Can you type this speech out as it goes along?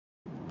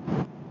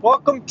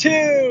Welcome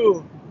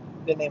to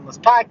the Nameless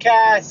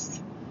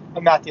Podcast.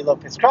 I'm Matthew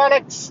Lopez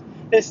Chronics.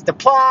 This is the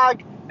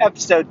Plog,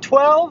 episode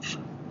 12.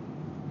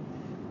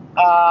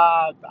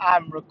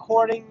 I'm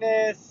recording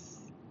this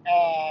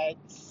at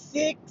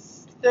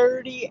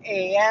 6:30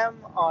 a.m.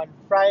 on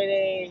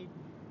Friday.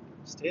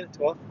 Today the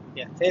 12th?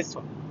 Yeah, today's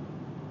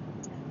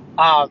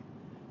 12th.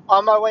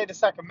 On my way to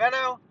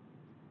Sacramento.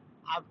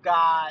 I've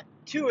got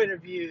 2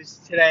 interviews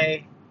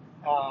today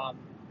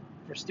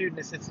for student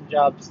assistant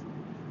jobs.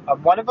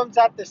 One of them's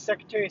at the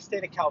Secretary of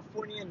State of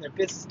California in their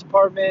business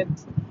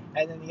department,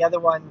 and then the other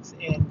one's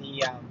in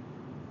the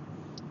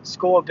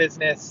School of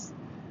Business,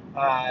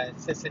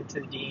 assistant to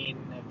the dean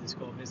of the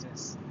School of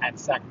Business at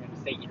Sacramento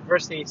State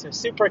University. So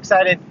super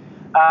excited.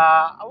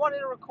 I wanted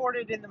to record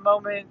it in the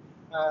moment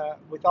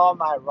with all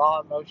my raw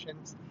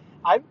emotions.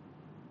 I'm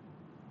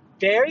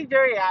very,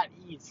 very at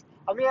ease.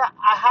 I mean,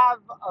 I have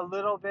a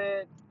little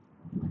bit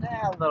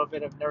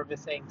of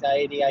nervous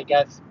anxiety, I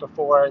guess,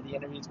 before the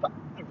interviews. But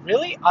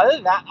really, other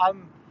than that,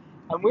 I'm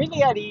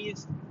weirdly at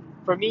ease.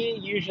 For me,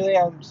 usually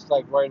I'm just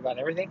like worried about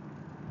everything.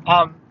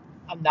 I'm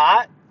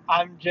not.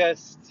 I'm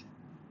just,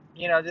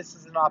 this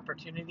is an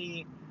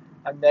opportunity.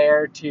 I'm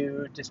there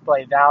to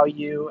display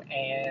value,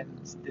 and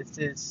this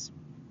is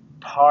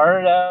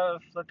part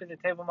of flipping the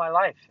table of my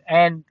life.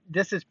 And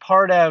this is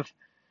part of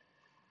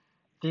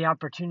the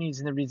opportunities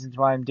and the reasons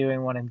why I'm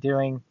doing what I'm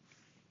doing.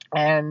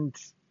 And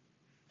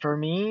for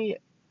me,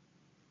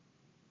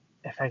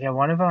 if I get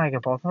one of them, I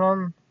get both of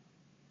them.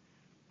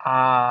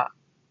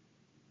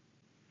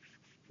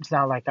 It's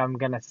not like I'm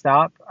going to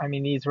stop. I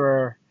mean, I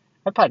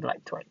applied to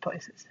like 20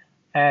 places.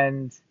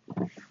 And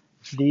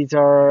these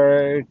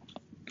are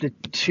the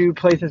 2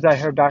 places I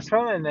heard back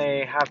from, and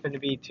they happen to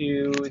be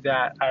 2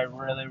 that I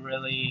really,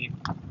 really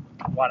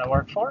want to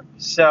work for.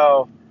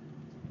 So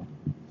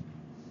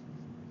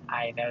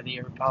I know that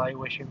you're probably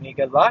wishing me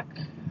good luck.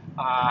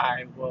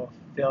 I will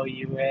fill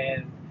you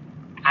in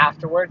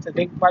afterwards. I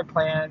think my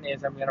plan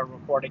is I'm going to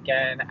record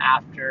again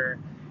after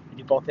I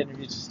do both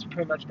interviews, just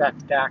pretty much back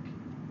to back,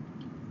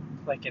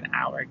 like an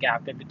hour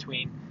gap in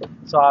between.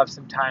 So I'll have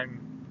some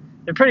time.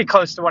 They're pretty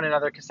close to one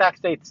another because Sac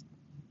State's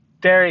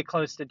very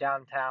close to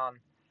downtown.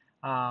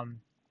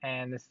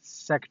 And the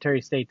Secretary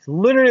of State's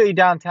literally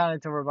downtown.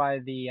 It's over by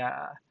the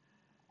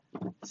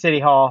City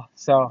Hall.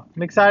 So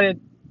I'm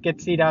excited. Get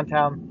to see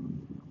downtown,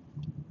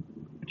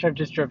 which I've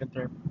just driven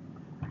through.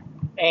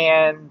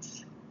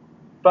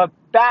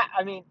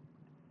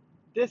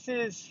 This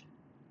is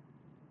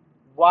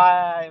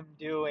why I'm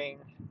doing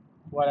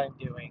what I'm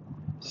doing.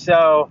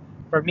 So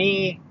for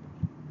me,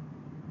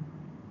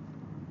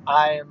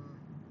 I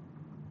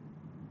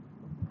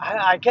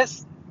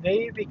guess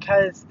maybe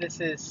because this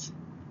is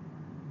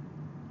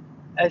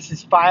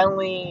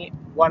finally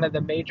one of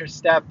the major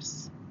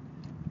steps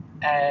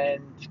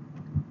and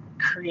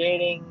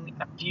creating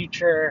a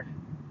future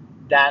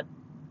that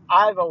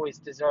I've always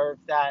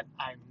deserved, that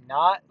I'm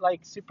not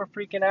like super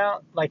freaking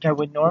out like I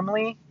would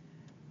normally.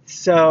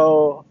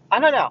 So I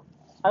don't know.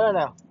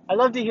 I'd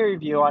love to hear your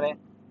view on it,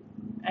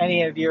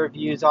 any of your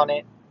views on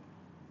it,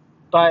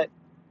 but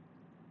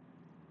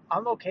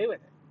I'm okay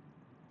with it.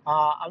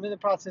 I'm in the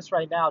process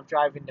right now of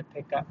driving to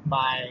pick up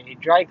my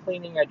dry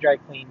cleaning. I dry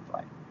cleaned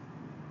like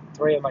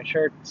 3 of my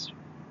shirts.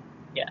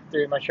 Yeah,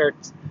 3 of my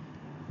shirts.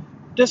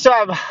 Just to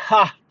have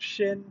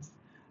options.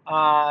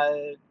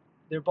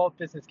 They're both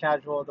business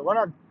casual. The one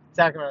on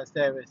Sacramento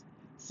State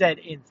said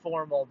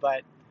informal,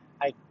 but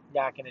I'm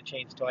not going to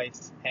change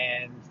twice.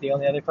 And the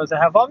only other clothes I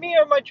have on me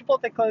are my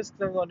Chipotle clothes,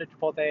 because I'm going to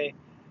Chipotle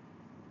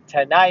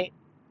tonight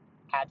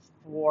at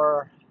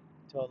 4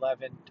 to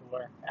 11 to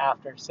work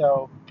after.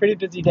 So pretty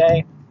busy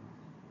day.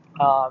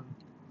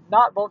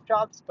 Not both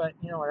jobs, but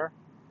whatever.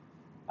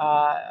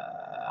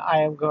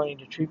 I am going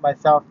to treat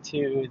myself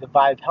to the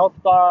Vibe Health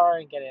Bar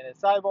and get in a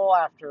Cybele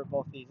after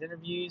both these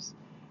interviews.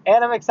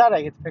 And I'm excited.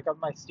 I get to pick up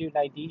my student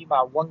ID,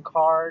 my 1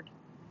 card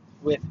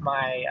with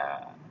my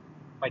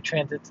my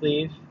transit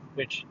sleeve,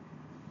 which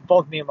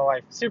both me and my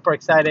wife are super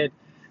excited.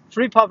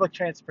 Free public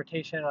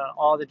transportation on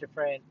all the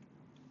different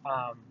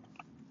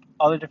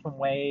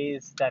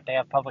ways that they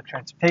have public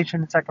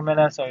transportation in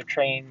Sacramento. So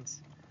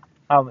trains,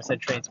 I almost said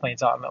trains,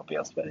 planes,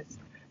 automobiles, but it's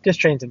just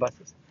trains and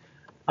buses.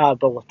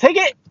 But we'll take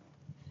it.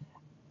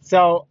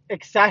 So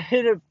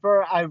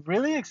I'm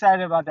really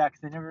excited about that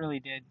because I never really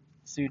did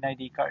student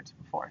ID cards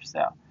before.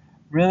 So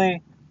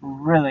really,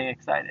 really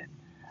excited.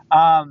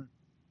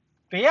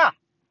 But yeah,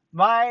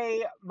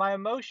 my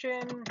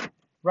emotion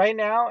right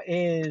now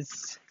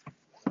is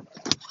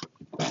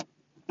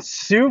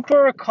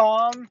super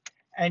calm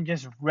and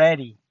just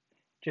ready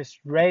to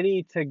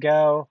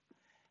go,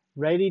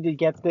 ready to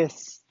get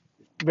these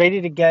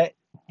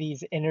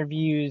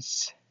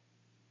interviews.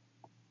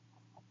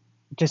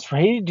 Just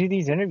ready to do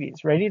these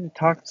interviews, ready to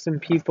talk to some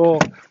people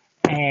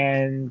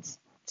and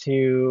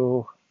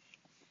to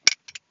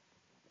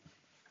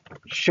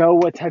show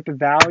what type of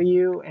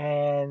value,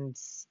 and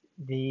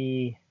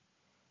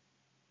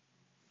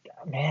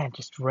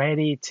just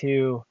ready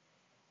to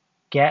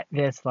get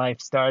this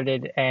life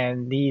started.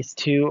 And these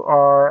two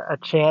are a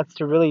chance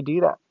to really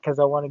do that because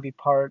I want to be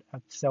part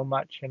of so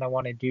much and I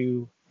want to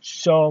do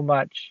so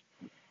much.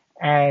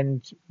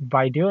 And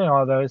by doing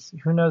all those,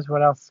 who knows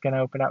what else is going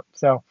to open up.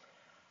 So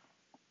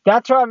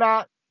that's where I'm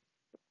at.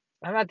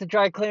 I'm at the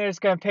dry cleaners,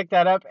 going to pick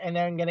that up, and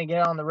then going to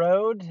get on the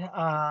road.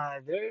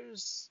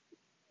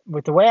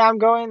 With the way I'm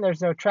going,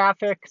 there's no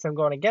traffic, so I'm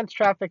going against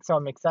traffic, so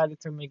I'm excited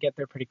to get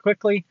there pretty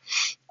quickly.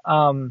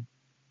 And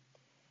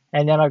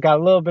then I've got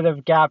a little bit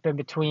of gap in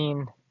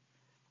between,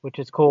 which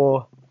is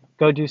cool.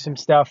 Go do some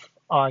stuff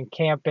on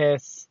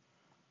campus.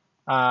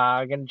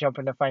 I'm going to jump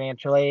into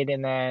financial aid,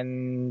 and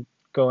then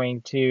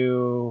going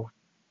to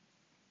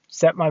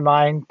set my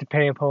mind,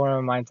 depending upon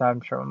where my mind's at.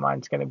 I'm sure my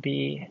mind's going to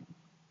be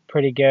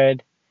pretty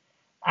good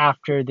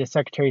after the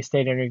Secretary of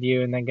State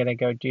interview, and then going to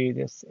go do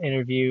this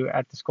interview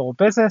at the School of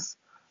Business,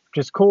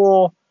 which is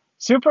cool.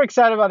 Super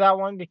excited about that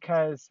one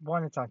because,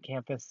 one, it's on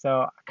campus,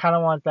 so I kind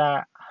of want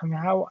that. I mean,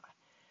 I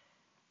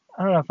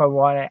don't know if I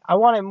want it. I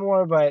want it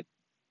more, but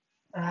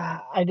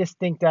I just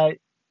think that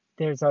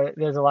there's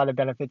a lot of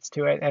benefits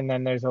to it, and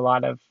then there's a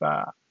lot of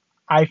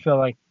I feel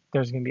like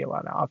there's going to be a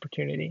lot of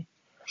opportunity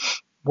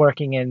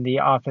working in the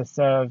office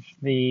of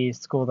the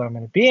school that I'm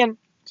going to be in,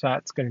 so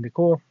that's going to be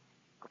cool.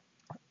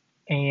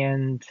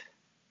 And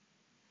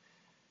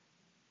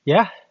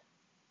yeah,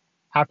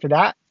 after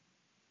that,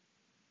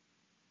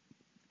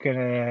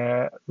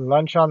 gonna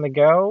lunch on the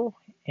go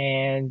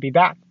and be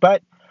back.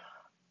 But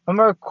I'm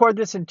gonna record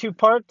this in two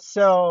parts.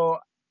 So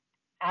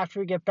after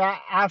we get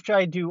back, after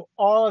I do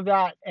all of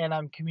that, and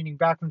I'm commuting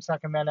back from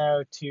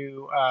Sacramento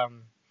to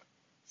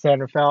San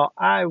Rafael,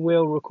 I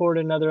will record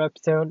another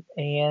episode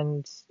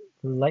and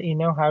let you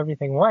know how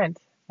everything went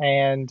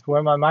and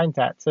where my mind's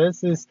at. So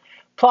this is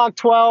Plog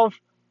 12.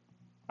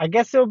 I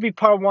guess it'll be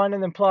part 1,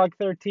 and then Plog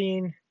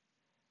 13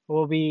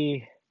 will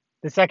be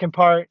the second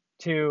part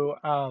to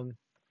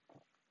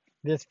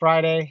this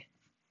Friday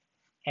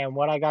and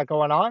what I got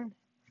going on.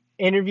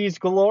 Interviews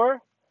galore.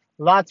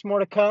 Lots more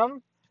to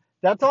come.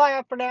 That's all I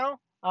have for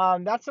now.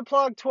 That's the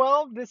Plug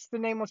 12. This is the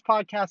Nameless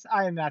Podcast.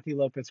 I am Matthew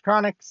Lopez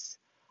Chronics.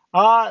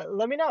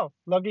 Let me know.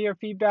 Love to hear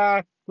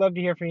feedback. Love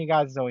to hear from you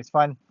guys. It's always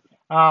fun.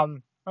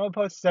 I'm going to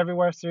post this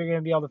everywhere, so you're going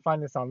to be able to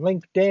find this on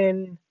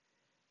LinkedIn.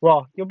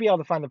 Well, you'll be able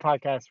to find the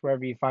podcast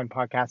wherever you find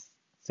podcasts.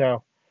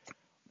 So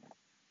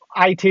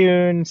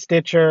iTunes,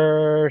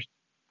 Stitcher,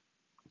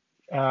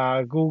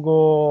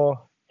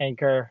 Google,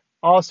 Anchor,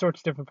 all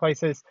sorts of different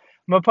places.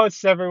 I'm going to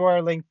post this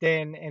everywhere: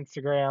 LinkedIn,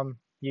 Instagram,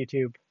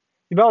 YouTube.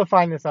 You'll be able to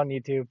find this on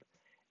YouTube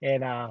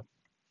in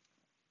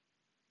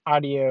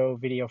audio,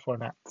 video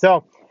format.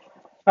 So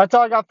that's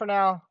all I got for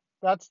now.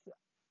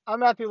 I'm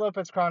Matthew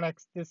Lopez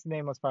Chronics. This is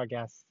Nameless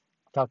Podcast.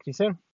 Talk to you soon.